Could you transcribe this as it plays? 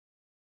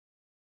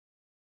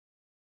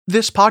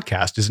This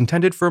podcast is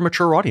intended for a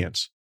mature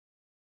audience.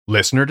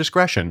 Listener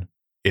discretion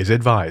is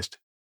advised.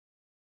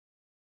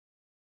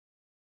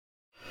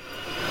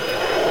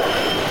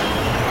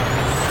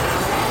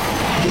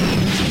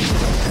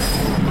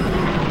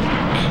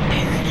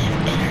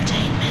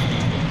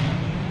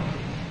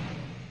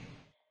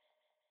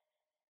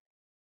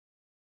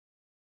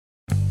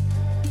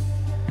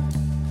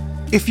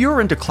 If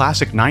you're into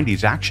classic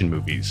 90s action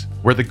movies,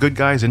 where the good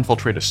guys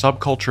infiltrate a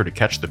subculture to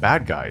catch the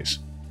bad guys,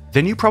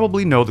 then you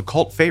probably know the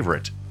cult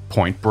favorite,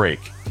 Point Break.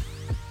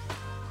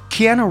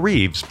 Keanu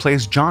Reeves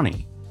plays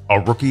Johnny, a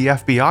rookie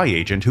FBI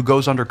agent who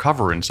goes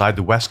undercover inside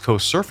the West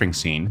Coast surfing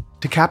scene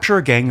to capture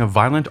a gang of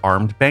violent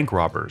armed bank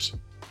robbers.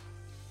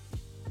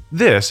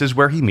 This is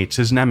where he meets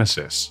his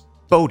nemesis,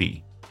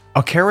 Bodie,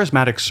 a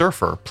charismatic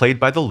surfer played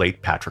by the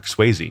late Patrick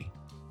Swayze.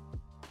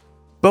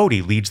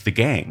 Bodie leads the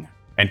gang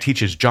and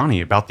teaches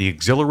Johnny about the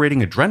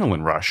exhilarating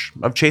adrenaline rush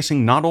of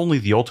chasing not only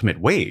the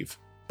ultimate wave,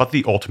 but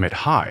the ultimate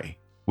high,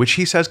 which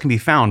he says can be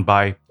found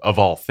by, of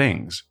all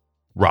things,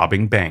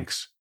 robbing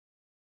banks.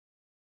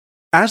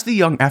 As the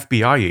young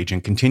FBI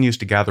agent continues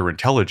to gather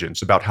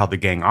intelligence about how the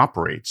gang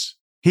operates,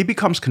 he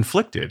becomes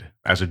conflicted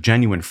as a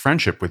genuine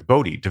friendship with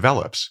Bodie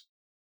develops.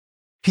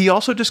 He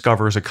also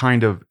discovers a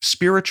kind of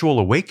spiritual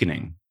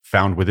awakening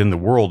found within the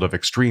world of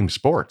extreme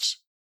sports.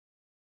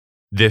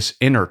 This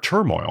inner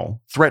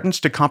turmoil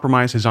threatens to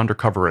compromise his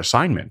undercover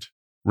assignment,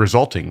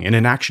 resulting in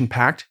an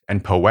action-packed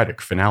and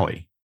poetic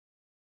finale.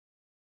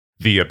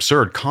 The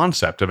absurd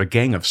concept of a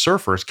gang of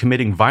surfers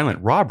committing violent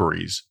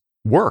robberies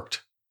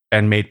worked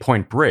and made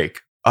Point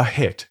Break a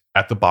hit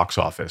at the box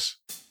office.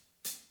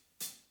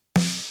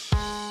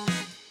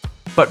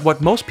 But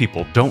what most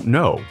people don't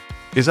know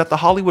is that the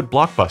Hollywood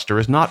blockbuster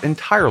is not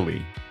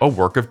entirely a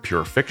work of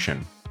pure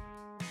fiction.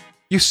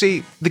 You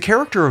see, the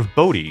character of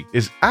Bodie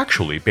is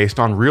actually based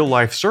on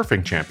real-life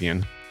surfing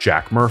champion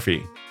Jack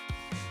Murphy.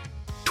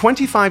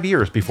 25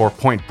 years before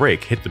Point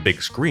Break hit the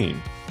big screen,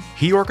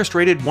 he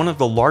orchestrated one of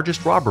the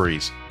largest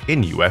robberies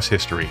in U.S.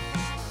 history.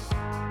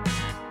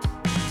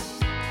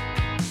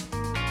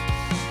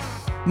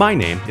 My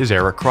name is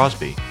Eric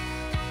Crosby.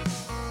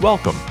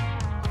 Welcome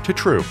to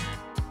True.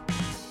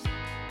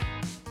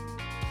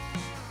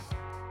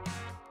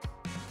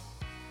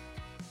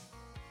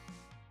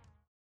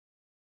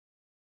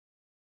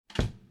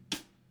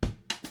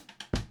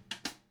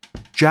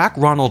 Jack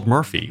Ronald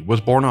Murphy was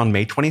born on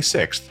May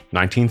 26,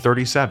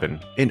 1937,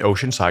 in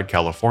Oceanside,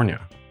 California.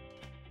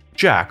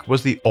 Jack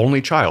was the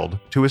only child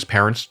to his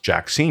parents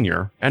Jack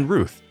Sr. and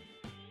Ruth.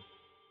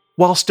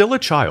 While still a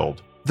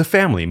child, the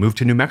family moved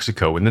to New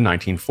Mexico in the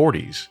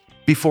 1940s,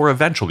 before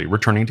eventually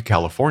returning to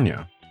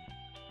California.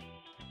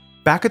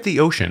 Back at the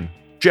ocean,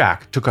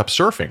 Jack took up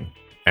surfing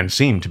and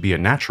seemed to be a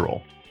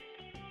natural.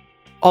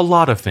 A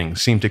lot of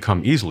things seemed to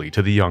come easily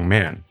to the young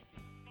man.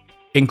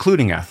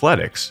 Including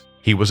athletics,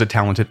 he was a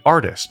talented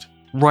artist,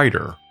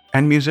 writer,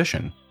 and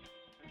musician.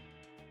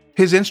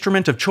 His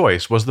instrument of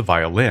choice was the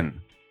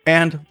violin,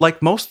 and,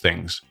 like most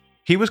things,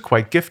 he was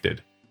quite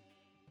gifted.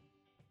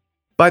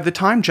 By the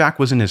time Jack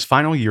was in his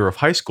final year of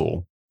high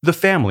school, the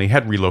family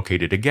had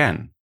relocated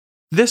again,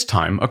 this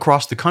time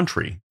across the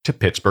country to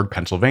Pittsburgh,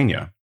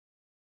 Pennsylvania.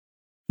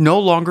 No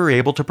longer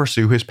able to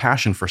pursue his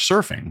passion for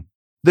surfing,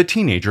 the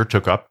teenager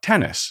took up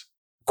tennis,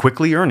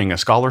 quickly earning a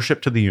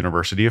scholarship to the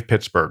University of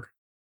Pittsburgh.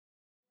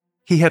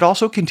 He had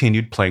also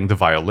continued playing the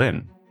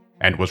violin,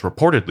 and was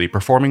reportedly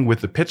performing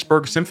with the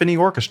Pittsburgh Symphony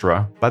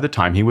Orchestra by the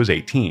time he was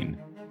 18.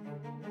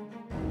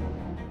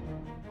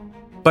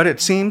 But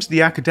it seems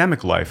the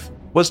academic life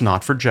was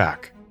not for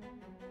Jack.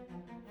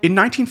 In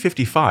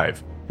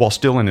 1955, while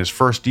still in his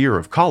first year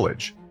of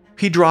college,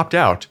 he dropped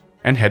out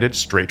and headed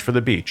straight for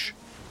the beach.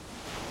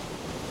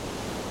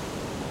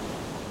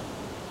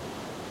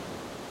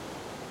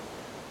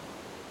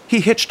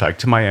 He hitchhiked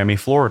to Miami,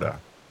 Florida,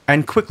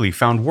 and quickly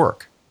found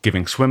work,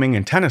 giving swimming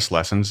and tennis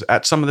lessons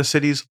at some of the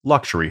city's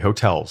luxury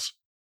hotels.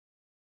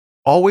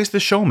 Always the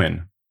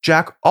showman,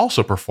 Jack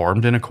also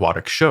performed in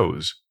aquatic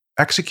shows,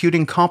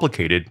 executing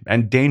complicated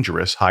and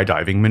dangerous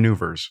high-diving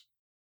maneuvers.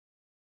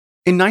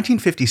 In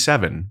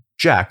 1957,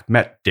 Jack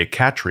met Dick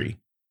Catree,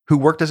 who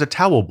worked as a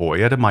towel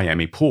boy at a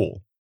Miami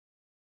pool.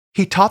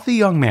 He taught the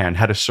young man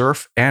how to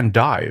surf and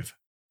dive,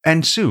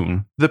 and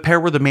soon the pair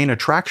were the main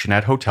attraction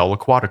at hotel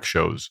aquatic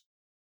shows.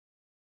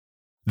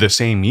 The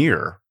same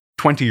year,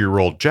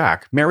 20-year-old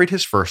Jack married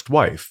his first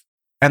wife,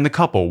 and the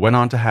couple went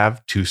on to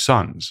have 2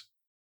 sons.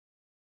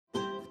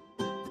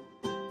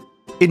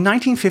 In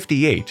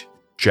 1958,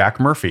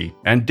 Jack Murphy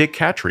and Dick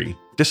Catree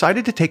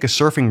decided to take a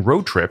surfing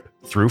road trip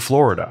through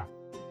Florida.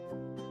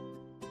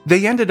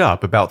 They ended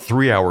up about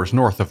 3 hours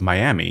north of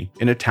Miami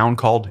in a town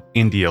called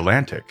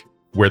Indialantic,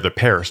 where the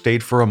pair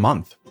stayed for a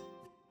month.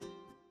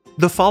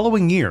 The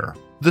following year,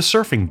 the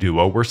surfing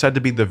duo were said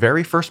to be the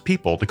very first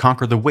people to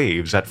conquer the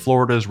waves at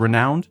Florida's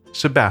renowned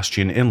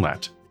Sebastian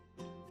Inlet.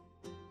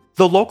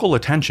 The local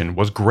attention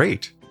was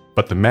great,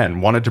 but the men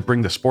wanted to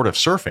bring the sport of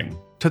surfing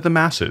to the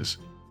masses.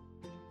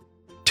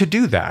 To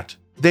do that,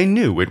 they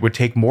knew it would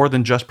take more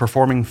than just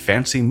performing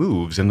fancy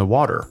moves in the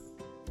water.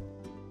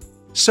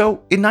 So,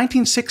 in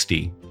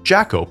 1960,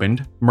 Jack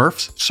opened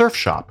Murf's Surf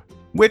Shop,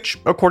 which,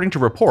 according to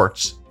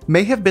reports,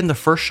 may have been the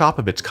first shop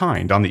of its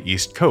kind on the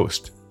East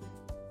Coast.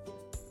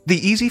 The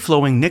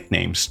easy-flowing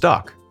nickname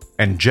stuck,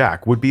 and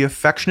Jack would be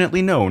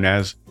affectionately known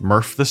as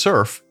Murf the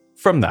Surf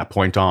from that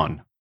point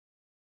on.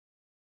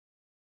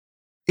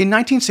 In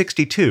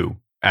 1962,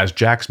 as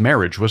Jack's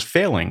marriage was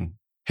failing,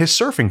 his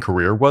surfing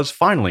career was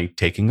finally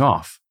taking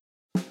off.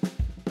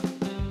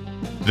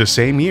 The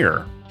same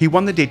year, he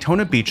won the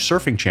Daytona Beach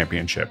Surfing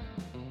Championship,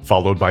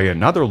 followed by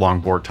another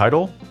longboard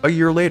title a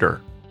year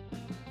later.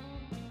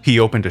 He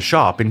opened a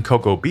shop in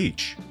Cocoa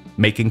Beach,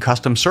 making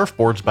custom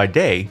surfboards by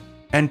day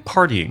and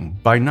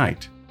partying by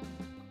night.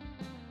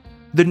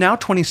 The now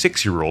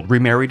 26-year-old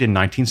remarried in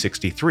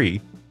 1963,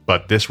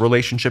 but this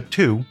relationship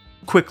too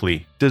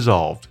quickly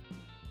dissolved.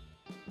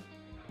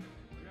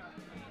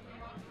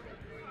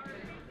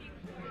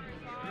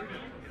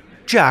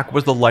 Jack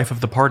was the life of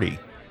the party,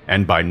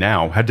 and by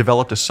now had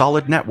developed a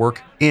solid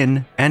network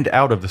in and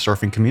out of the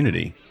surfing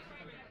community.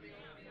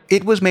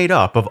 It was made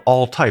up of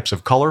all types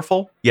of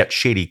colorful, yet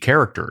shady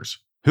characters,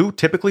 who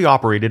typically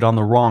operated on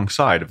the wrong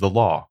side of the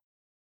law.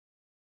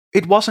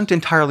 It wasn't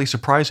entirely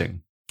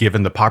surprising,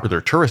 given the popular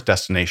tourist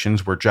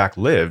destinations where Jack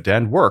lived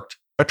and worked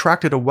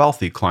attracted a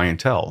wealthy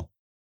clientele.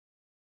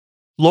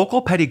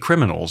 Local petty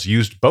criminals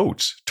used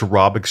boats to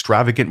rob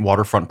extravagant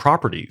waterfront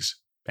properties,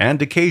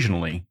 and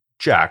occasionally,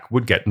 Jack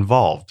would get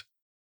involved.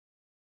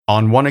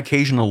 On one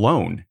occasion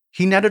alone,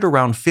 he netted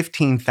around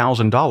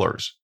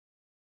 $15,000.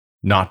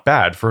 Not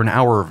bad for an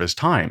hour of his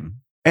time,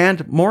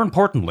 and more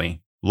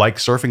importantly, like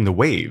surfing the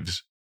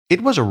waves,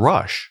 it was a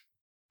rush.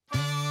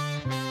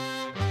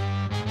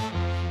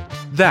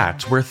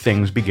 That's where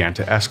things began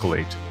to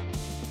escalate.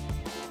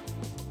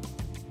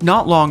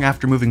 Not long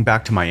after moving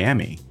back to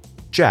Miami,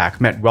 Jack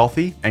met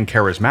wealthy and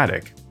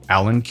charismatic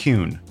Alan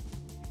Kuhn.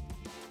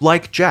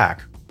 Like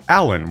Jack,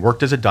 Alan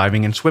worked as a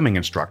diving and swimming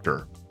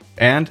instructor,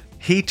 and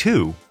he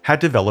too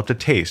had developed a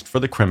taste for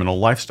the criminal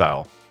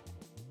lifestyle.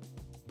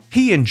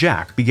 He and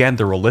Jack began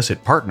their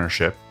illicit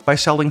partnership by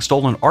selling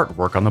stolen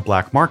artwork on the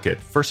black market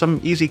for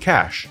some easy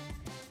cash.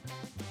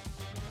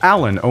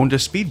 Alan owned a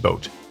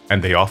speedboat,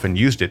 and they often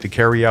used it to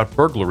carry out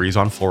burglaries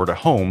on Florida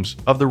homes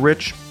of the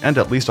rich and,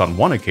 at least on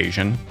one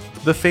occasion,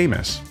 the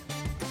famous.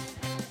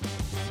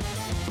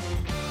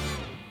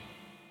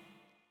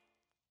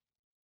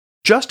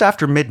 Just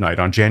after midnight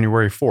on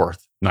January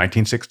 4th,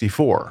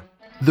 1964,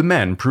 the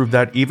men proved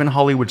that even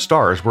Hollywood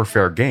stars were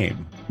fair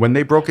game when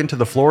they broke into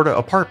the Florida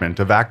apartment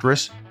of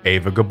actress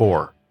Ava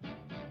Gabor.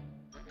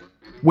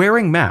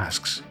 Wearing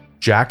masks,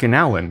 Jack and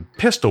Alan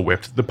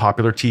pistol-whipped the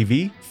popular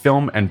TV,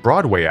 film, and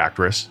Broadway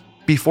actress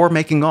before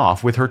making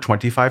off with her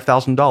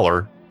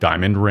 $25,000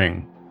 diamond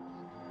ring.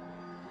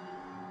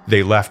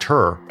 They left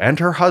her and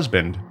her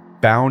husband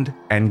bound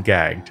and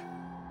gagged.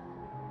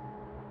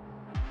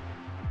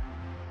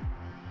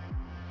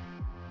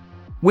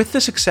 With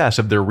the success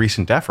of their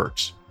recent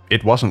efforts,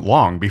 it wasn't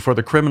long before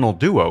the criminal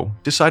duo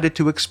decided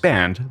to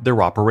expand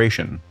their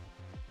operation.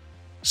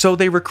 So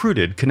they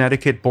recruited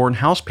Connecticut-born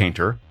house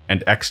painter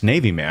and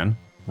ex-Navy man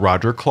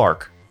Roger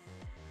Clark.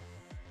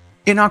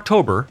 In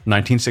October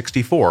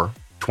 1964,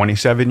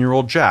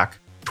 27-year-old Jack,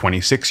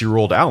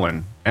 26-year-old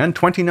Alan, and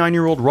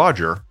 29-year-old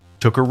Roger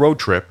took a road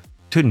trip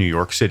to New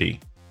York City.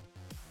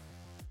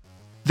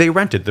 They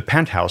rented the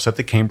penthouse at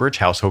the Cambridge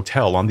House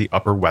Hotel on the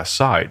Upper West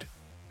Side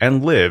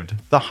and lived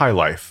the high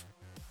life.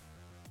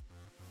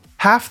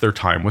 Half their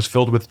time was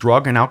filled with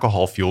drug and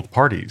alcohol-fueled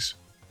parties,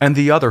 and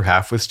the other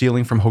half with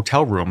stealing from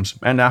hotel rooms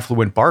and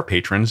affluent bar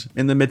patrons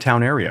in the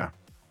Midtown area.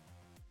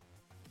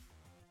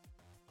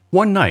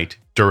 One night,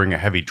 during a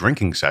heavy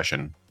drinking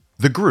session,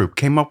 the group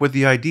came up with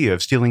the idea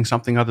of stealing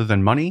something other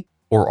than money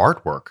or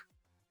artwork.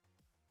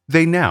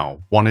 They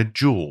now wanted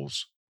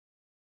jewels.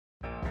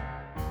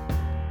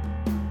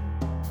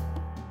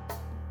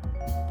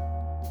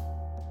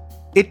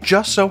 It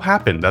just so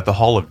happened that the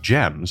Hall of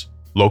Gems,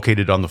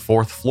 located on the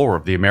 4th floor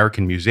of the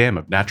American Museum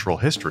of Natural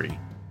History,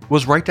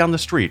 was right down the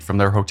street from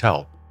their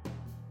hotel.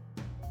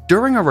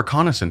 During a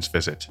reconnaissance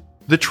visit,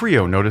 the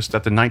trio noticed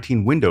that the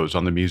 19 windows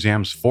on the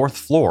museum's 4th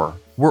floor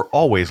were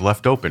always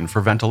left open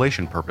for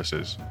ventilation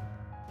purposes.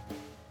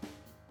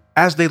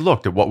 As they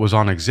looked at what was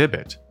on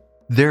exhibit,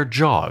 their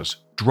jaws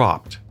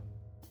dropped.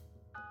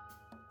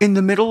 In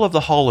the middle of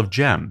the Hall of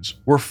Gems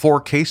were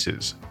 4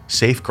 cases,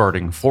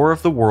 safeguarding 4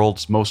 of the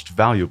world's most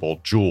valuable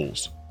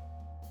jewels.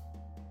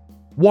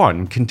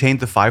 One contained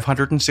the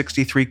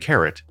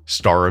 563-carat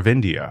Star of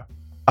India,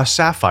 a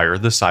sapphire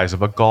the size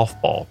of a golf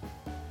ball.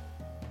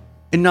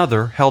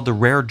 Another held a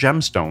rare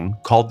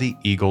gemstone called the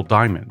Eagle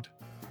Diamond.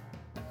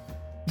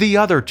 The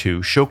other 2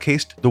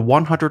 showcased the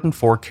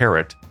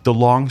 104-carat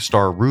DeLong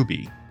Star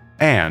Ruby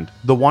and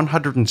the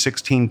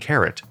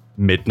 116-carat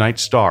Midnight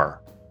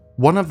Star,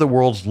 one of the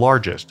world's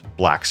largest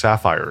black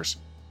sapphires.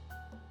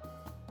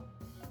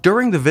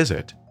 During the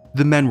visit,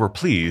 the men were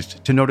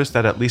pleased to notice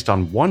that at least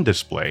on one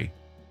display,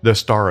 the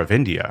Star of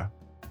India,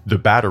 the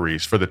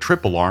batteries for the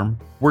trip alarm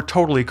were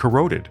totally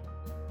corroded.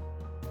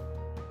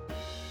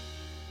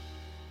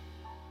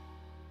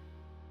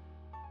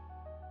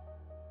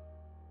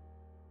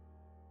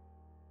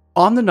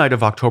 On the night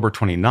of October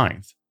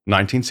 29th,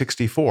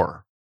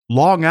 1964,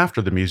 long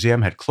after the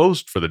museum had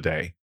closed for the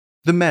day,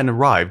 the men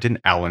arrived in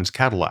Alan's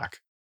Cadillac.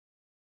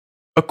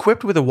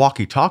 Equipped with a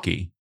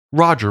walkie-talkie,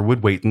 Roger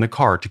would wait in the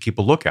car to keep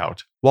a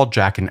lookout while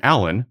Jack and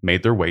Alan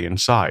made their way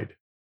inside.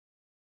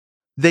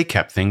 They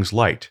kept things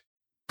light,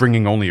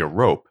 bringing only a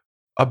rope,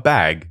 a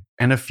bag,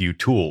 and a few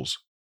tools.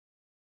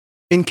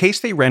 In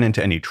case they ran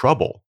into any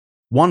trouble,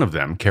 one of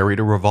them carried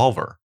a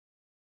revolver.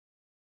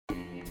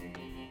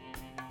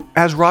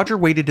 As Roger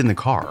waited in the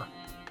car,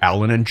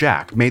 Alan and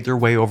Jack made their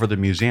way over the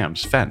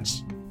museum's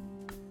fence.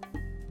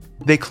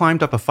 They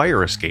climbed up a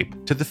fire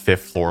escape to the 5th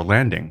floor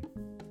landing.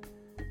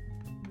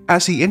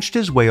 As he inched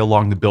his way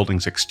along the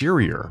building's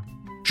exterior,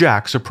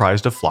 Jack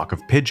surprised a flock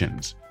of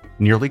pigeons,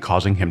 nearly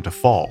causing him to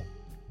fall.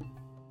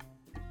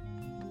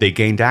 They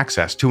gained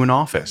access to an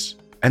office,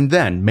 and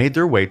then made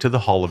their way to the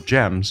Hall of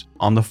Gems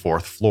on the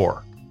 4th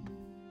floor.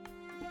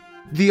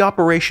 The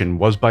operation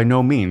was by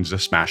no means a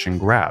smash and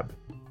grab,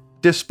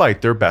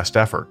 despite their best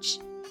efforts.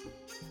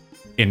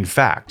 In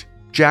fact,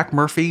 Jack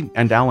Murphy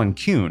and Alan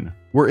Kuhn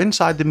were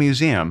inside the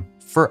museum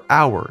for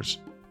hours.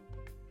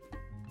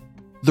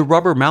 The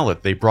rubber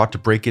mallet they brought to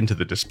break into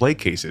the display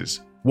cases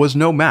was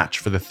no match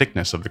for the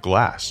thickness of the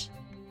glass.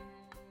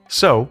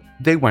 So,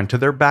 they went to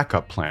their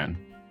backup plan.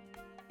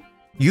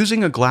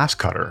 Using a glass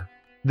cutter,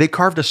 they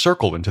carved a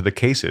circle into the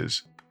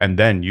cases and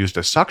then used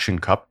a suction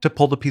cup to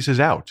pull the pieces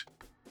out.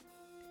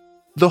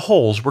 The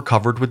holes were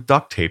covered with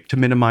duct tape to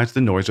minimize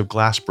the noise of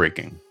glass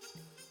breaking,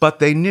 but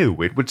they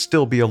knew it would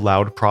still be a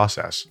loud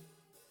process.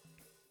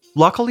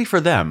 Luckily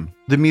for them,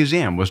 the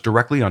museum was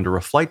directly under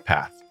a flight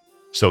path,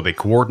 so they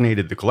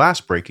coordinated the glass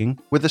breaking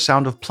with the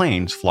sound of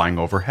planes flying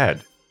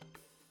overhead.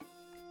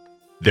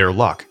 Their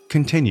luck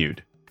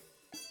continued.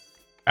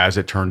 As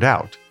it turned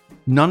out,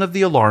 none of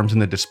the alarms in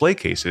the display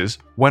cases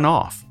went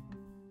off.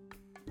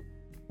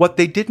 What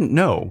they didn't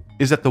know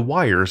is that the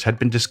wires had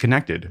been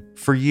disconnected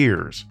for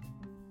years.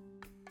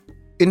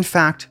 In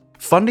fact,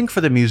 funding for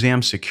the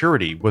museum's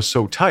security was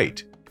so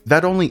tight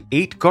that only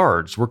 8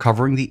 guards were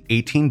covering the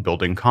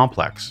 18-building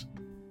complex.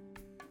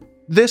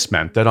 This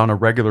meant that on a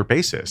regular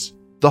basis,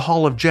 the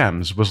Hall of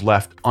Gems was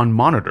left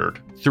unmonitored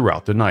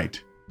throughout the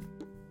night.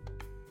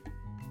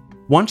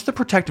 Once the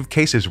protective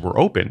cases were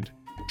opened,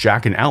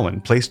 Jack and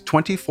Alan placed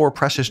 24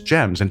 precious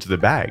gems into the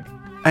bag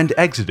and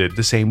exited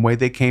the same way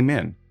they came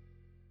in.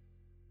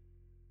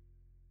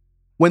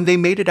 When they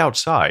made it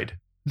outside,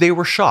 they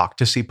were shocked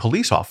to see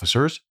police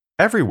officers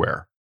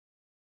everywhere.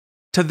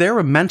 To their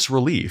immense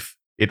relief,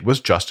 it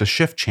was just a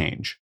shift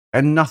change,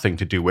 and nothing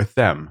to do with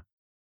them.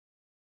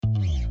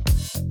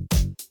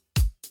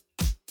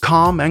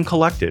 Calm and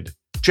collected,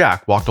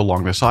 Jack walked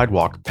along the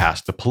sidewalk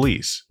past the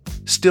police,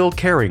 still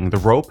carrying the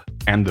rope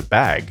and the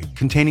bag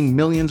containing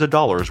millions of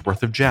dollars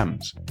worth of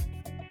gems.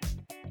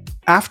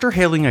 After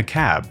hailing a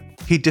cab,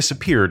 he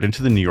disappeared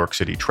into the New York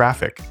City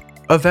traffic,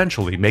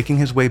 eventually making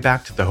his way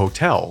back to the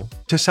hotel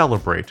to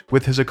celebrate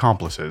with his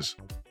accomplices.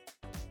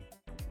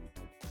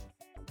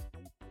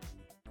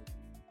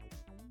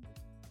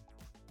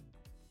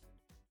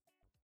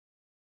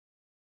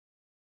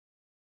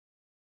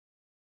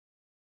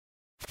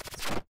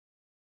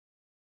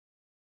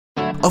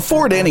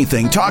 Afford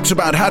Anything talks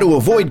about how to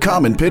avoid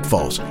common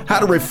pitfalls, how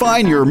to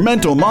refine your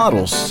mental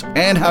models,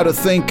 and how to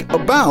think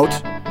about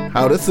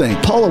how to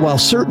think. Paula, while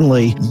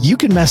certainly you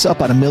can mess up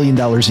on $1 million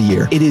a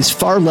year, it is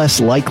far less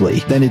likely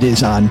than it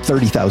is on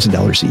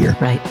 $30,000 a year.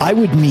 Right. I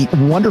would meet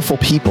wonderful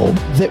people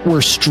that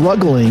were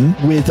struggling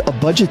with a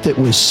budget that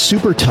was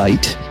super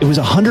tight. It was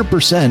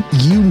 100%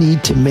 you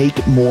need to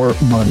make more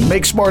money.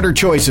 Make smarter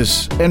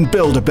choices and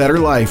build a better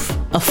life.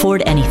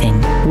 Afford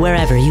Anything,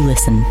 wherever you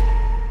listen.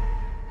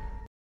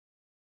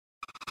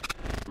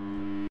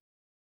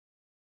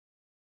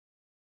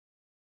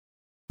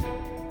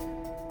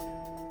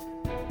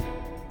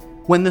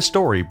 When the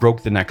story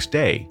broke the next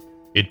day,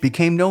 it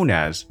became known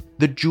as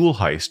the jewel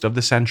heist of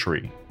the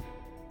century.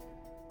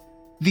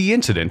 The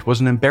incident was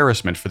an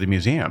embarrassment for the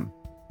museum,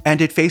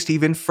 and it faced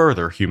even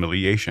further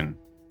humiliation.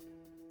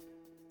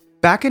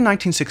 Back in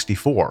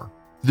 1964,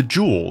 the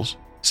jewels,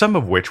 some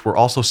of which were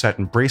also set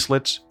in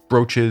bracelets,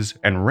 brooches,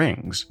 and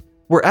rings,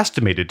 were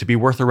estimated to be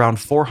worth around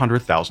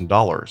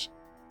 $400,000.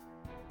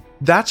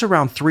 That's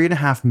around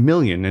 $3.5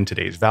 million in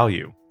today's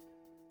value.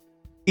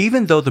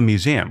 Even though the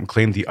museum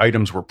claimed the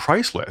items were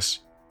priceless,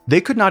 they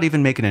could not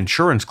even make an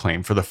insurance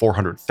claim for the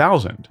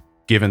 $400,000,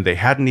 given they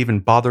hadn't even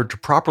bothered to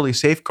properly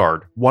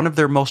safeguard one of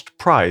their most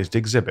prized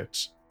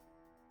exhibits.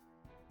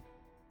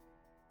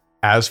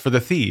 As for the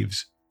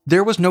thieves,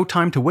 there was no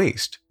time to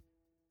waste.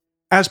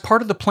 As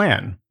part of the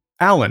plan,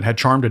 Alan had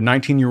charmed a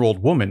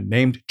 19-year-old woman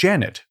named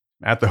Janet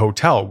at the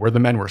hotel where the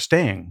men were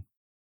staying.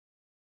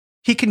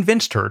 He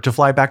convinced her to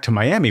fly back to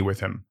Miami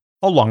with him,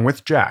 along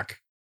with Jack.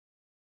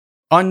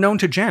 Unknown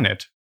to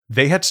Janet,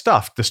 they had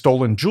stuffed the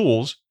stolen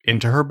jewels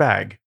into her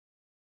bag.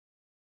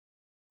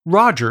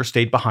 Roger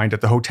stayed behind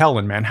at the hotel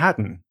in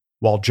Manhattan,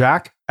 while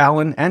Jack,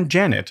 Alan, and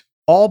Janet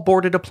all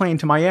boarded a plane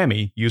to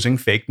Miami using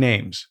fake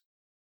names.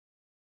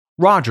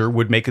 Roger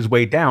would make his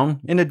way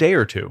down in a day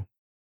or two.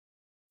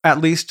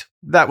 At least,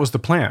 that was the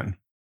plan.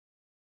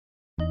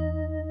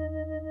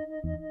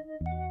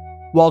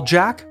 While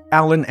Jack,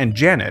 Alan, and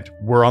Janet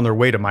were on their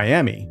way to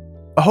Miami,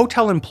 a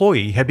hotel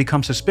employee had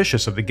become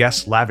suspicious of the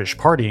guests' lavish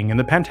partying in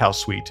the penthouse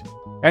suite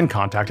and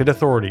contacted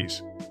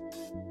authorities.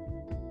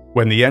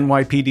 When the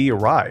NYPD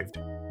arrived,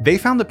 they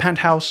found the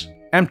penthouse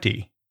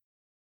empty.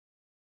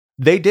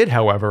 They did,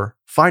 however,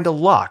 find a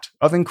lot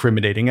of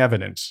incriminating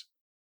evidence.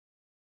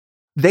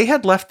 They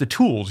had left the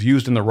tools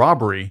used in the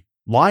robbery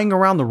lying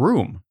around the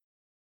room.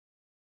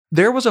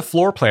 There was a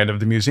floor plan of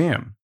the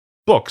museum,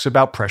 books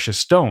about precious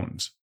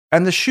stones,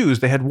 and the shoes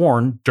they had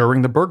worn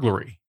during the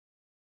burglary.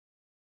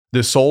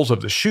 The soles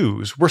of the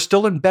shoes were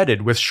still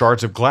embedded with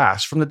shards of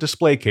glass from the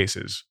display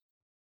cases.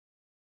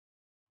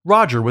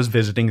 Roger was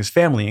visiting his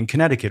family in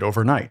Connecticut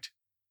overnight,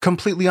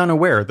 completely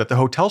unaware that the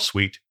hotel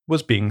suite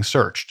was being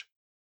searched.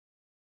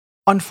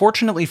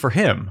 Unfortunately for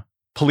him,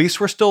 police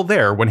were still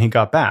there when he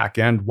got back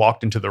and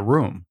walked into the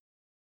room.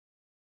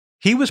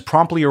 He was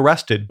promptly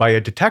arrested by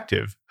a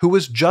detective who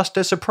was just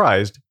as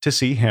surprised to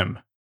see him.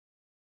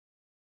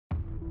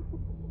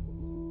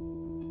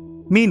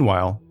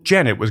 Meanwhile,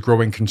 Janet was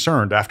growing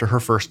concerned after her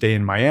first day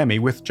in Miami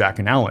with Jack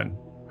and Alan,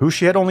 who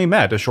she had only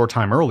met a short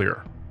time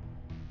earlier.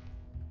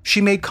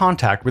 She made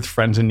contact with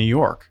friends in New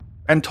York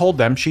and told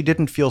them she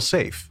didn't feel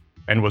safe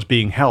and was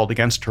being held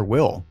against her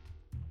will.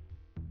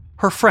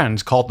 Her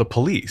friends called the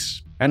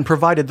police and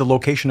provided the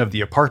location of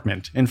the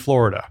apartment in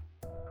Florida.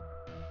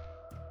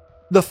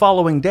 The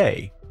following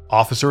day,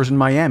 officers in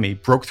Miami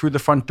broke through the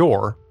front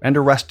door and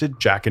arrested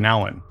Jack and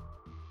Alan.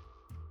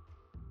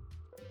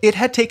 It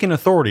had taken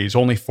authorities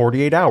only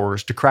 48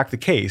 hours to crack the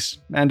case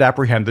and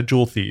apprehend the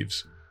jewel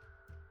thieves.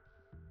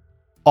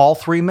 All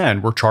three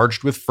men were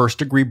charged with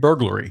first-degree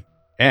burglary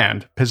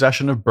and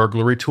possession of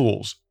burglary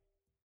tools.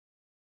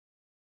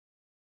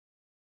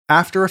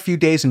 After a few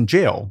days in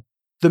jail,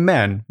 the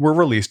men were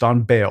released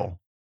on bail.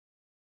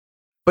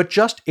 But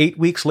just 8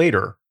 weeks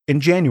later,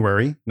 in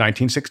January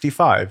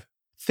 1965,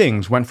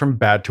 things went from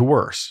bad to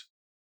worse,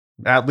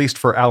 at least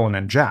for Alan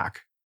and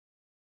Jack.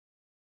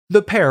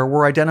 The pair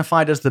were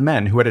identified as the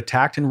men who had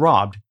attacked and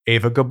robbed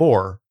Eva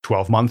Gabor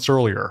 12 months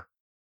earlier.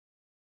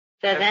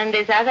 So then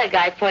this other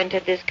guy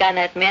pointed this gun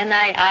at me, and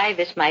I,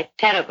 with my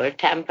terrible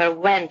temper,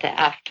 went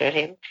after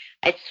him.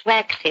 I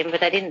swacked him,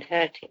 but I didn't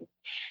hurt him.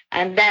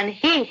 And then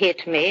he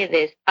hit me,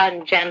 this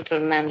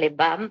ungentlemanly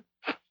bum.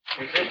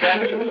 You hit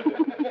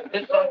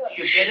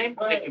him?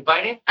 Did you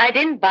bite him? I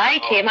didn't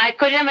bite him. I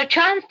couldn't have a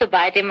chance to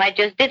bite him. I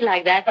just did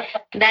like that.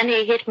 Then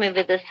he hit me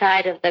with the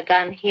side of the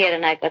gun here,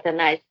 and I got a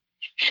nice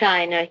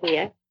shiner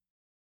here.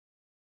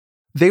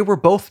 They were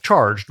both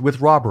charged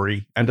with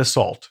robbery and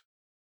assault.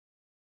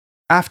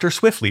 After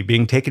swiftly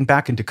being taken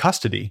back into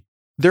custody,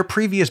 their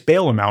previous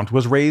bail amount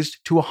was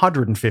raised to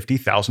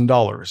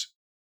 $150,000.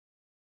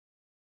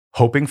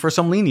 Hoping for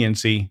some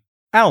leniency,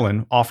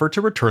 Alan offered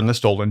to return the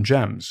stolen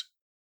gems.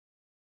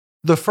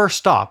 The first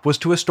stop was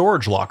to a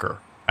storage locker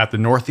at the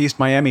Northeast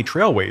Miami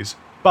Trailways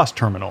bus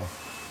terminal.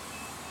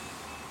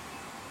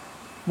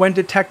 When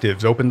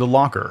detectives opened the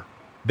locker,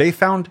 they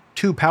found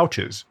 2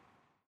 pouches.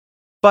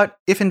 But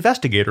if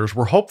investigators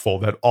were hopeful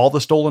that all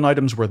the stolen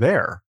items were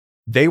there,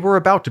 they were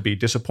about to be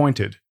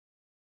disappointed.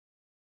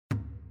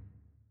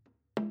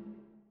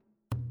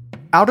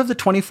 Out of the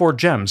 24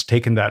 gems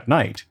taken that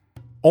night,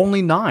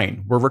 only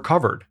 9 were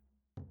recovered.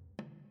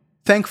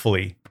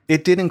 Thankfully,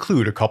 it did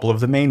include a couple of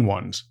the main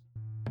ones.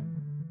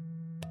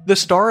 The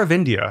Star of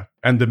India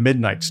and the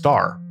Midnight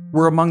Star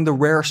were among the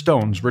rare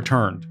stones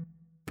returned.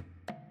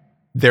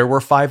 There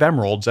were 5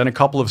 emeralds and a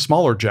couple of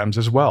smaller gems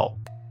as well,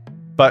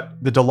 but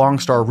the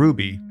DeLong Star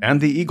Ruby and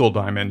the Eagle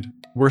Diamond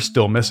were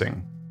still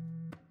missing.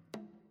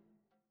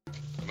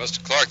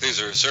 Mr. Clark,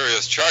 these are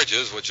serious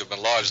charges which have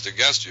been lodged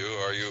against you.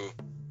 Are you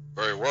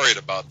very worried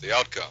about the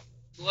outcome?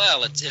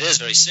 Well, it is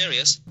very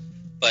serious,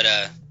 but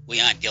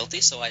we aren't guilty,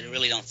 so I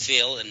really don't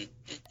feel in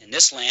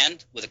this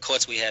land, with the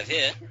courts we have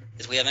here,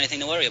 that we have anything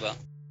to worry about.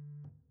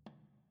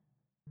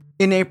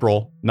 In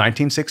April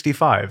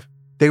 1965,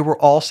 they were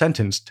all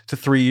sentenced to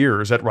 3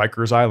 years at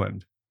Rikers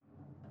Island.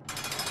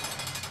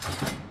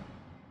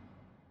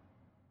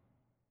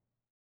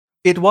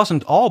 It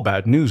wasn't all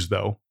bad news,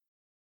 though.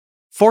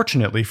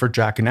 Fortunately for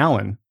Jack and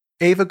Alan,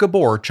 Eva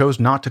Gabor chose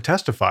not to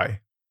testify,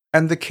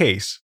 and the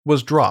case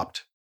was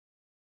dropped.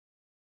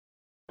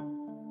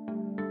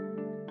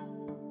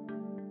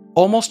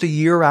 Almost a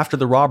year after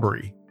the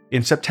robbery,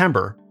 in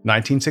September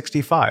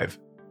 1965,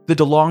 the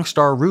DeLong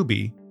Star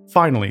Ruby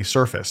finally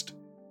surfaced.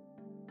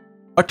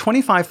 A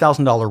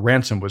 $25,000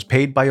 ransom was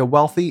paid by a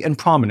wealthy and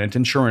prominent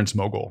insurance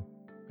mogul,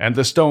 and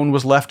the stone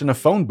was left in a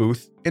phone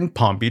booth in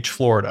Palm Beach,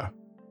 Florida.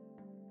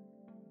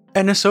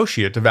 An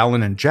associate of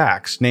Alan and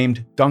Jack's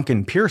named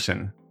Duncan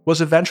Pearson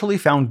was eventually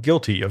found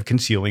guilty of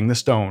concealing the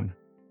stone.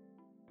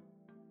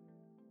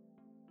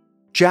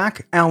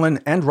 Jack, Alan,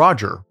 and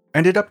Roger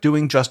ended up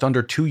doing just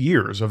under 2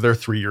 years of their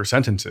 3-year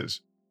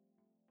sentences.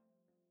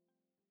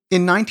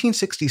 In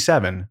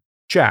 1967,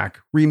 Jack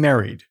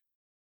remarried.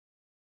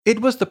 It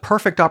was the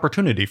perfect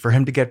opportunity for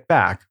him to get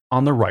back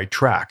on the right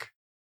track.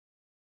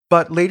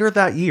 But later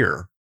that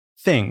year,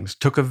 things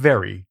took a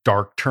very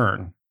dark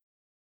turn.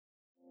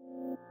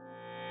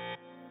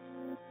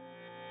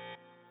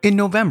 In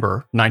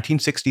November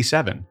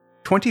 1967,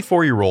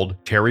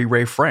 24-year-old Terry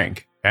Ray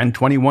Frank and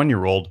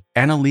 21-year-old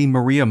Annalee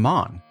Maria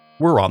Mann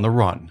were on the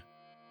run.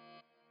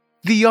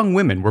 The young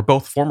women were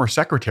both former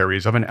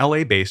secretaries of an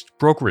LA-based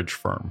brokerage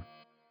firm.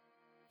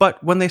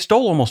 But when they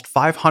stole almost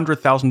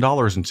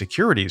 $500,000 in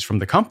securities from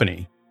the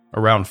company,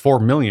 around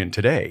 $4 million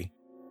today,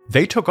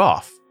 they took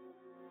off.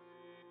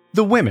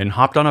 The women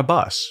hopped on a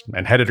bus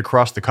and headed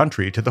across the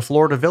country to the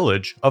Florida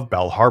village of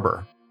Belle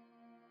Harbor.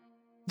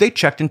 They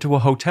checked into a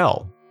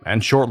hotel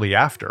and shortly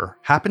after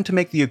happened to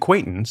make the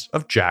acquaintance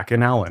of Jack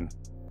and Alan.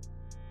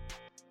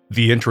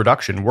 The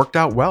introduction worked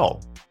out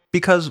well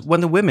because when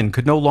the women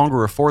could no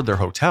longer afford their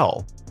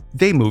hotel,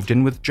 they moved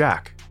in with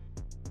Jack.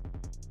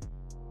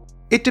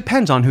 It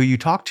depends on who you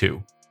talk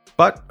to,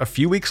 but a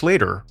few weeks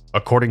later,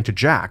 according to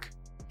Jack,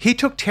 he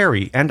took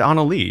Terry and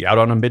Annalee out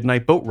on a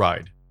midnight boat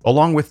ride,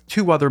 along with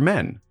two other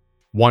men,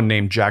 one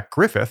named Jack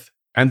Griffith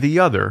and the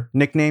other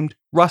nicknamed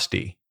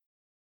Rusty.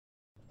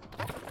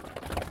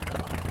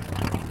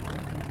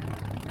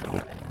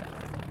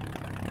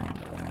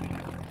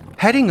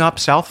 Heading up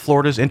South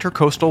Florida's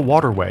Intercoastal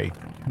Waterway,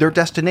 their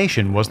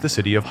destination was the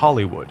city of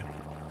Hollywood.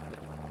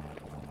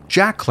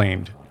 Jack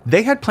claimed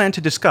they had planned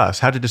to discuss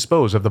how to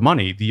dispose of the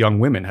money the young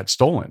women had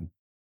stolen.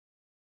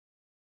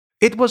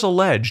 It was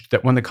alleged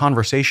that when the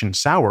conversation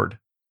soured,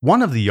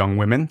 one of the young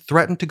women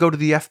threatened to go to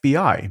the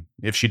FBI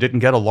if she didn't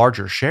get a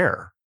larger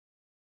share.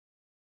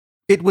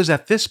 It was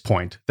at this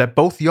point that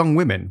both young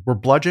women were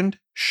bludgeoned,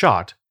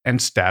 shot, and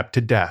stabbed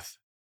to death.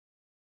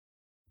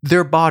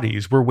 Their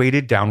bodies were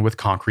weighted down with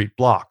concrete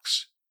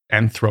blocks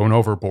and thrown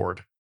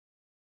overboard.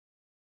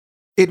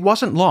 It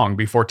wasn't long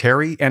before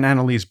Terry and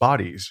Annalee's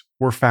bodies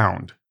were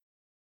found.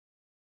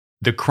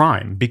 The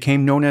crime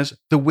became known as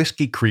the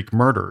Whiskey Creek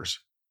Murders,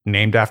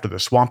 named after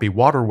the swampy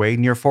waterway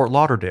near Fort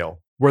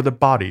Lauderdale, where the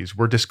bodies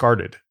were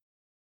discarded.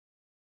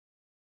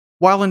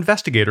 While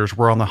investigators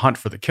were on the hunt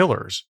for the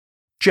killers,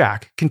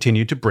 Jack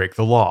continued to break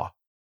the law.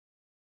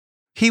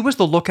 He was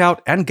the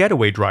lookout and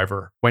getaway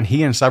driver when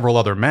he and several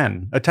other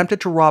men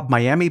attempted to rob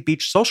Miami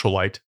Beach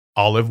socialite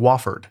Olive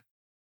Wofford.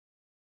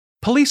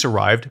 Police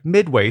arrived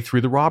midway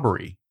through the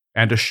robbery,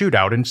 and a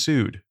shootout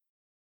ensued.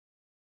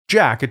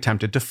 Jack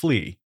attempted to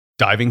flee,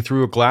 diving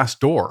through a glass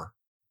door,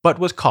 but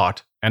was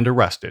caught and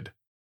arrested.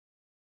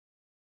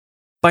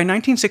 By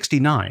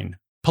 1969,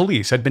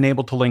 police had been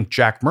able to link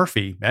Jack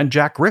Murphy and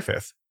Jack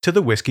Griffith to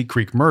the Whiskey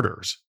Creek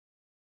murders.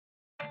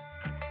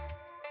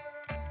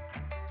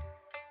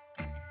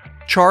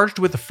 Charged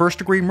with the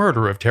first-degree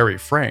murder of Terry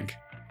Frank,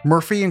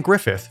 Murphy and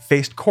Griffith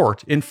faced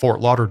court in Fort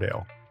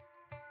Lauderdale.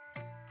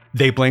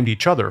 They blamed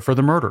each other for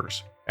the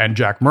murders, and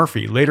Jack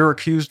Murphy later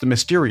accused the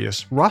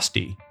mysterious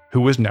Rusty,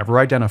 who was never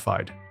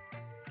identified.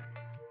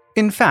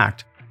 In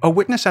fact, a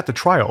witness at the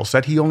trial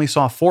said he only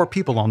saw 4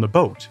 people on the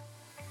boat: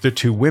 the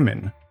 2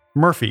 women,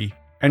 Murphy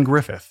and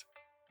Griffith.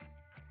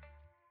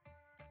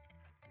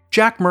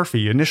 Jack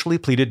Murphy initially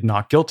pleaded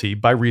not guilty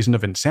by reason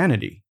of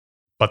insanity,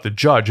 but the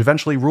judge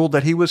eventually ruled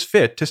that he was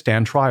fit to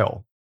stand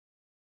trial.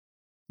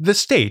 The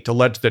state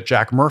alleged that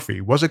Jack Murphy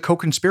was a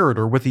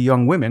co-conspirator with the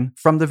young women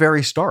from the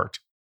very start.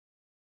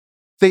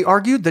 They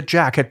argued that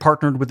Jack had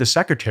partnered with the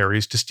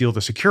secretaries to steal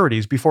the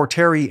securities before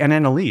Terry and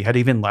Annalee had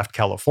even left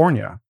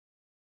California.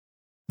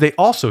 They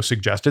also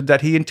suggested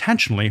that he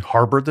intentionally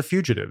harbored the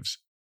fugitives.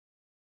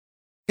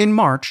 In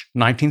March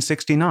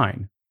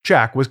 1969,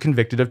 Jack was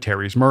convicted of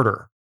Terry's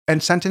murder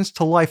and sentenced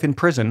to life in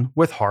prison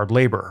with hard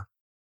labor.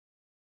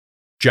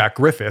 Jack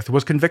Griffith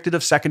was convicted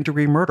of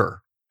second-degree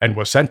murder and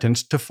was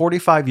sentenced to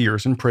 45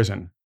 years in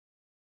prison.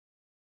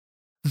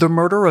 The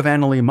murder of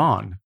Annalee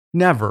Mann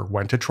never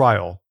went to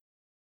trial.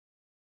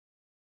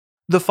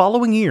 The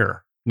following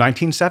year,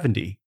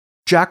 1970,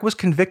 Jack was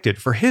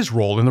convicted for his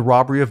role in the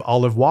robbery of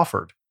Olive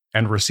Wofford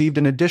and received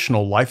an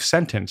additional life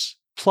sentence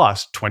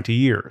plus 20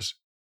 years.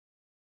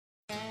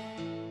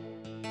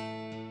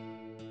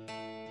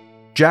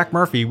 Jack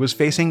Murphy was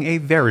facing a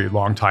very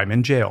long time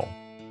in jail.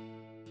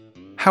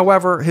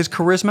 However, his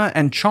charisma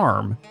and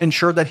charm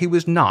ensured that he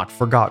was not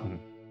forgotten.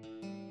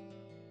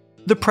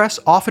 The press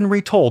often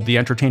retold the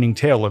entertaining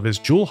tale of his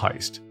jewel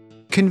heist,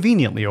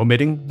 conveniently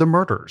omitting the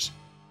murders.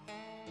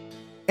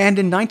 And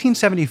in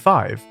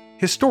 1975,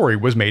 his story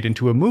was made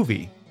into a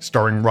movie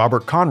starring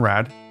Robert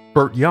Conrad,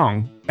 Burt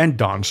Young, and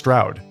Don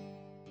Stroud.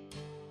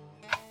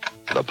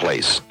 The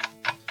place,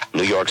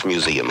 New York's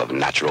Museum of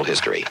Natural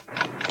History.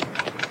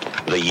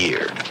 The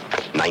year,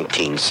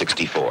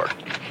 1964.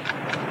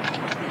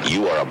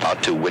 You are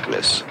about to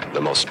witness the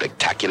most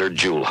spectacular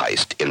jewel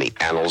heist in the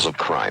annals of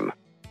crime.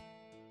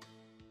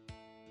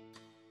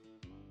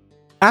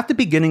 At the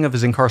beginning of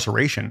his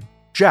incarceration,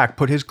 Jack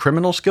put his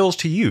criminal skills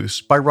to use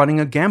by running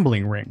a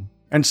gambling ring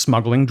and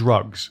smuggling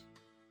drugs.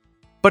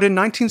 But in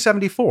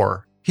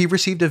 1974, he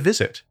received a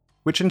visit,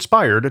 which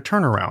inspired a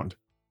turnaround.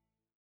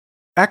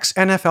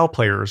 Ex-NFL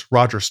players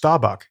Roger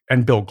Staubach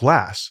and Bill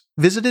Glass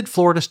visited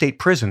Florida State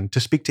Prison to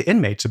speak to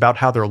inmates about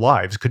how their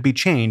lives could be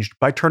changed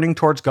by turning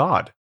towards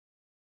God.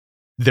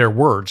 Their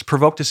words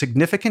provoked a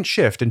significant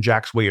shift in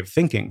Jack's way of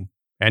thinking,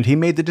 and he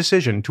made the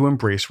decision to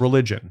embrace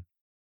religion.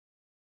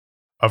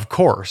 Of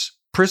course,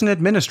 Prison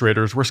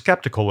administrators were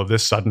skeptical of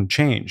this sudden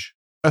change,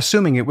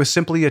 assuming it was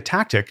simply a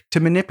tactic to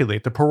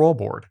manipulate the parole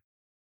board.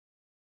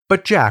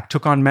 But Jack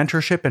took on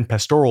mentorship and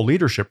pastoral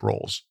leadership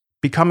roles,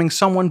 becoming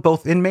someone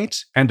both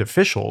inmates and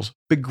officials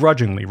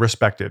begrudgingly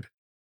respected.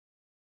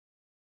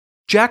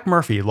 Jack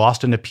Murphy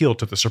lost an appeal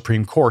to the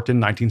Supreme Court in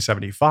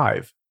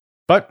 1975,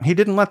 but he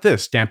didn't let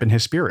this dampen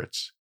his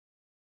spirits.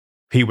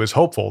 He was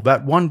hopeful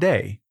that one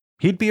day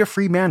he'd be a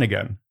free man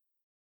again.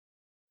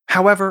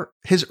 However,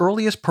 his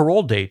earliest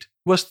parole date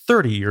was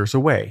 30 years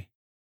away.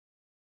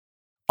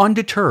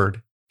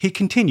 Undeterred, he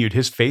continued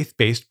his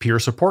faith-based peer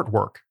support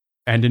work,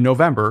 and in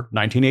November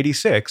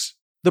 1986,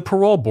 the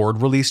parole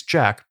board released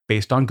Jack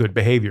based on good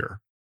behavior.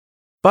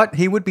 But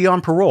he would be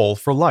on parole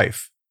for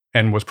life,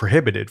 and was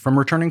prohibited from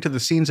returning to the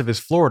scenes of his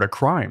Florida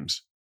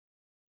crimes.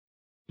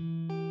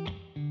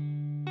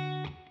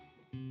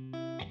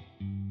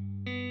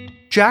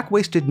 Jack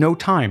wasted no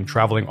time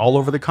traveling all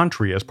over the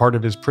country as part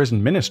of his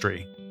prison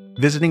ministry,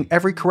 visiting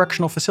every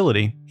correctional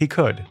facility he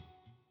could.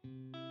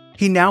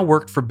 He now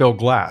worked for Bill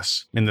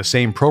Glass in the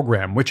same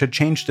program which had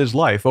changed his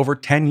life over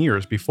 10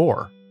 years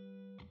before.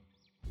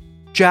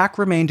 Jack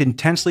remained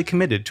intensely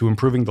committed to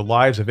improving the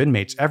lives of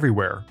inmates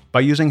everywhere by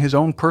using his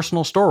own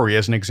personal story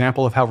as an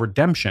example of how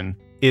redemption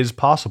is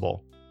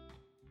possible.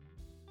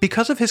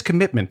 Because of his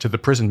commitment to the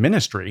prison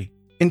ministry,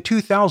 in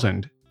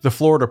 2000, the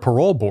Florida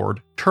Parole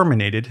Board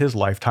terminated his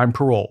lifetime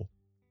parole.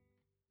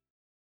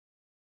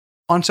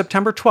 On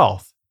September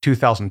 12,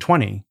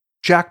 2020,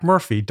 Jack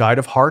Murphy died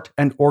of heart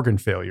and organ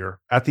failure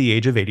at the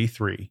age of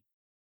 83.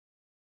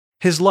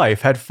 His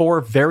life had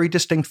 4 very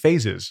distinct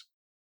phases: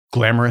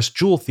 glamorous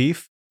jewel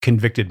thief,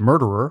 convicted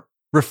murderer,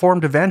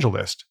 reformed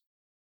evangelist.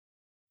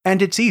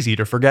 And it's easy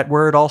to forget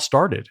where it all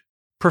started: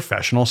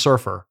 professional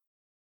surfer.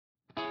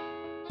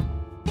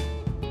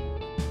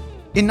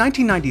 In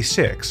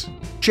 1996,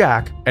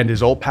 Jack and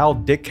his old pal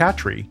Dick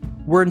Cattry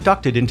were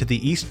inducted into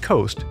the East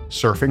Coast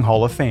Surfing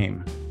Hall of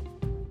Fame.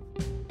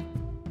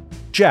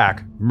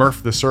 Jack,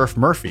 Murf the Surf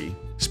Murphy,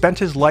 spent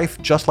his life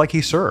just like he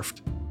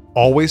surfed,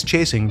 always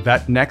chasing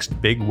that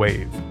next big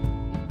wave.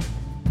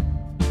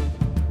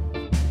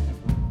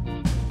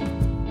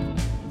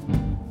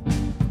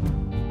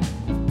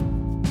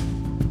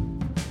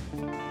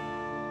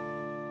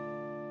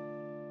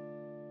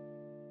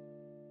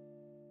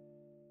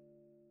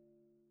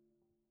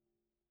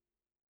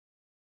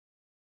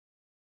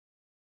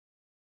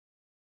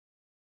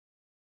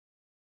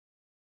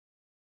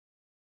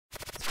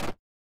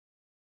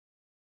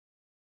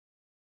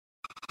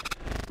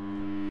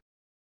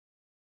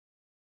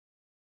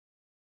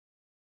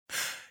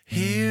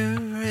 Here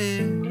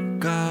it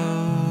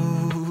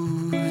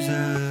goes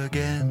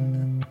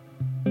again.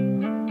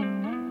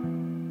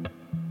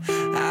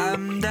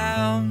 I'm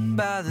down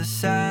by the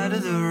side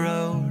of the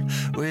road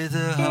with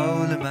a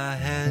hole in my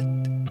head.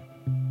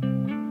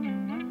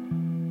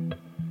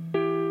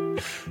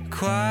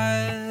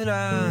 Quite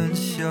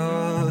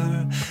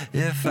unsure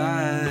if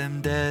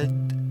I'm dead.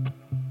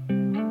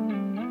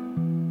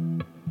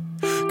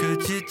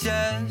 Could you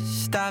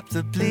just stop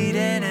the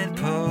bleeding and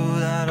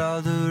pull out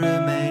all the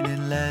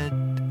remaining lead?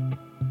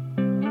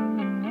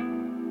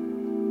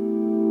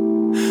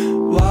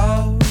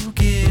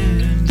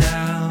 Walking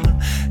down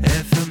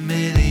a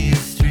familiar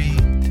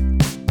street,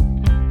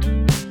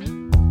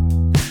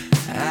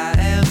 I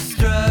am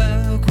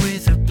struck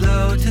with a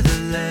blow to the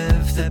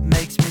left that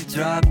makes me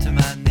drop to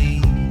my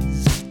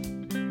knees.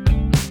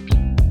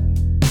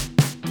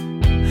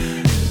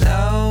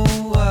 No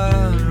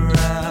one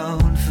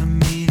around for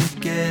me to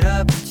get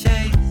up and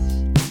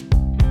chase,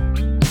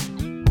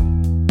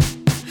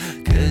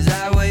 'cause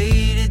I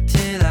waited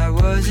till I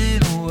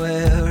wasn't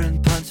aware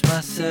and punched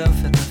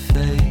myself in the face.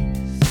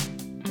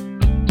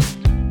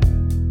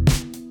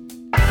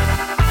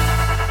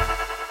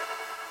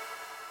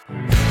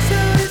 So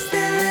is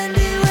there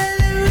anywhere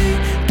that we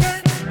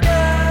can go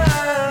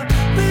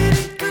when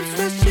it comes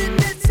rushing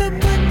at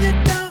someone you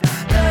don't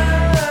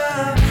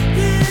know?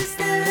 Is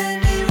there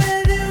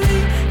anywhere that we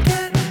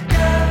can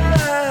go?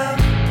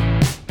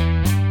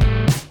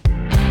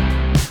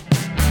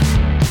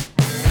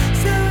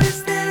 So is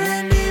there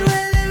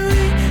anywhere that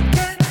we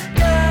can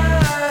go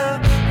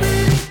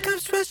when it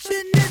comes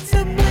rushing at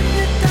someone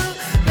you don't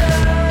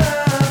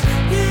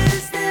know?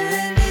 Is there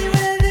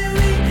anywhere that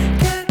we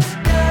can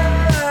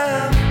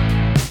go?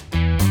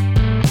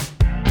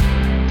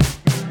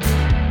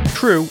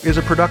 True is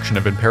a production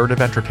of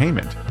Imperative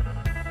Entertainment.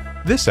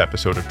 This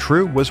episode of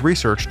True was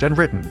researched and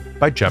written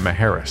by Gemma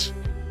Harris.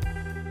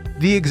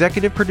 The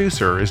executive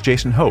producer is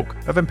Jason Hoke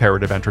of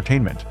Imperative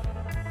Entertainment.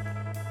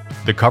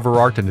 The cover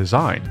art and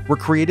design were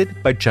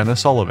created by Jenna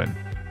Sullivan.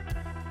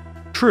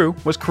 True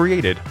was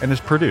created and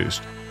is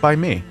produced by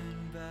me.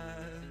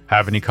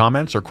 Have any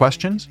comments or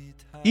questions?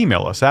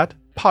 Email us at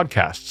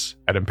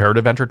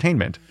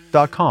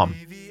podcasts@imperativeentertainment.com.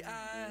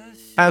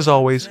 As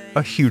always,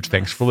 a huge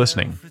thanks for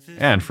listening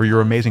and for your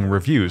amazing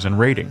reviews and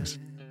ratings.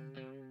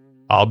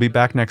 I'll be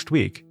back next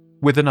week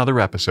with another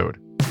episode.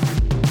 So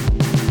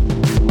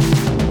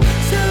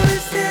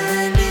is there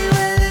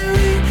anywhere that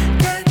we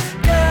can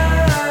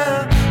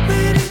go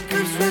when it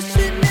comes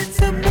rushing at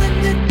someone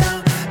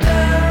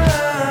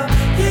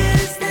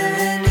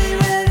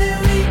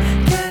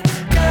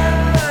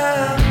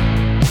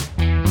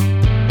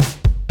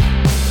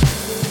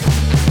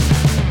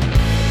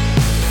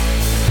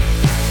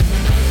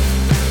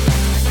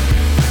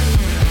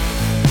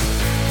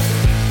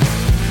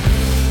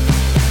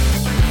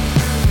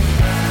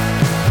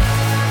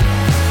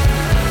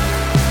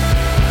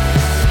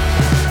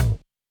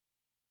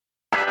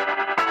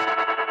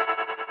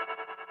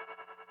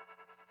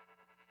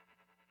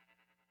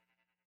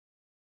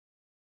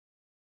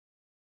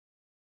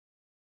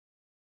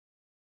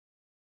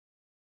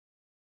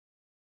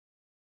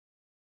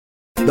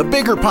The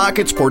Bigger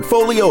Pockets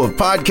portfolio of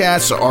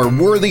podcasts are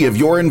worthy of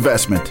your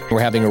investment.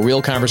 We're having a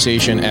real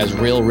conversation as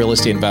real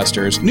estate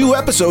investors. New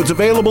episodes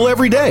available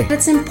every day.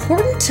 It's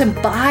important to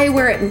buy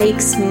where it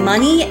makes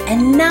money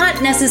and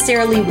not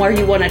necessarily where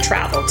you want to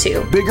travel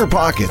to. Bigger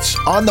Pockets,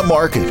 On the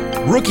Market,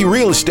 Rookie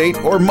Real Estate,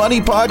 or Money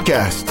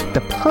Podcast.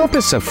 The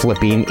purpose of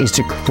flipping is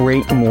to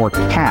create more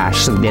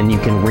cash so then you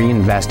can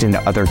reinvest into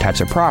other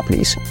types of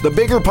properties. The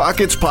Bigger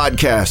Pockets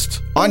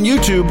Podcast on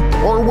YouTube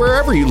or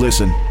wherever you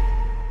listen.